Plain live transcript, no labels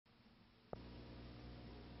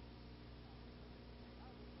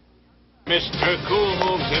Mr. Cool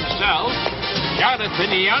Moves himself,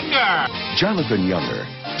 Jonathan Younger. Jonathan Younger,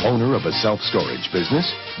 owner of a self-storage business,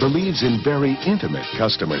 believes in very intimate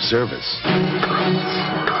customer service.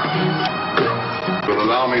 Will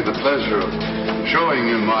allow me the pleasure of showing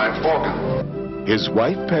you my organ. His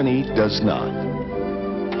wife, Penny, does not.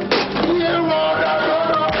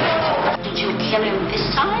 Did you kill him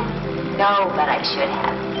this time? No, but I should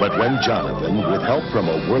have. But when Jonathan, with help from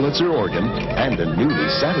a Wurlitzer organ and a newly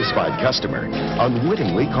satisfied customer,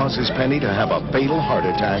 unwittingly causes Penny to have a fatal heart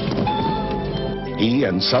attack, he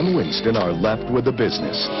and son Winston are left with the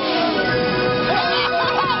business.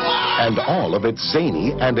 And all of its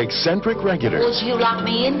zany and eccentric regulars. Will you lock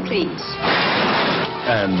me in, please?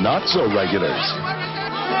 And not so regulars.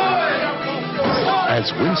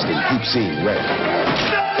 As Winston keeps seeing red.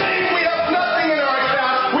 We have nothing in our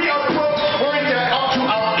account. We are broke. We're in debt up to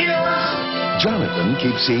our ears. Jonathan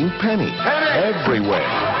keeps seeing Penny everywhere.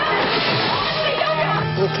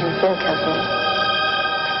 You can think of me,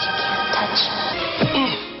 but you can't touch me.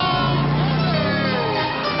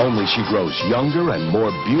 Only she grows younger and more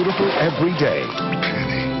beautiful every day.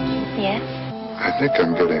 Penny, Yes? I think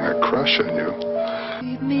I'm getting a crush on you.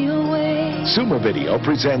 Lead me away. Suma Video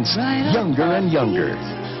presents Younger and Younger.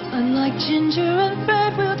 Unlike Ginger and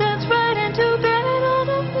Fred, we'll dance right into bed on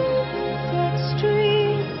a moonlit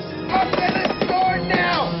street.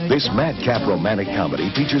 This madcap romantic comedy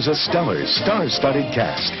features a stellar, star-studded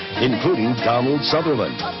cast, including Donald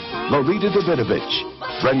Sutherland, Lolita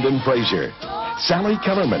Davidovich, Brendan Fraser, Sally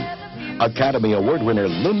Kellerman, Academy Award winner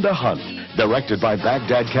Linda Hunt, directed by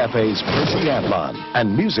Baghdad Cafe's Percy Adlon,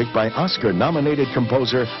 and music by Oscar-nominated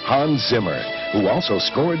composer Hans Zimmer, who also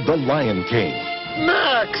scored The Lion King.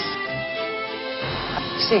 Max!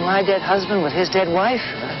 See my dead husband with his dead wife?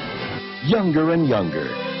 Younger and Younger,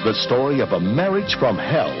 the story of a marriage from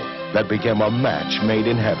hell that became a match made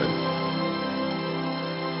in heaven.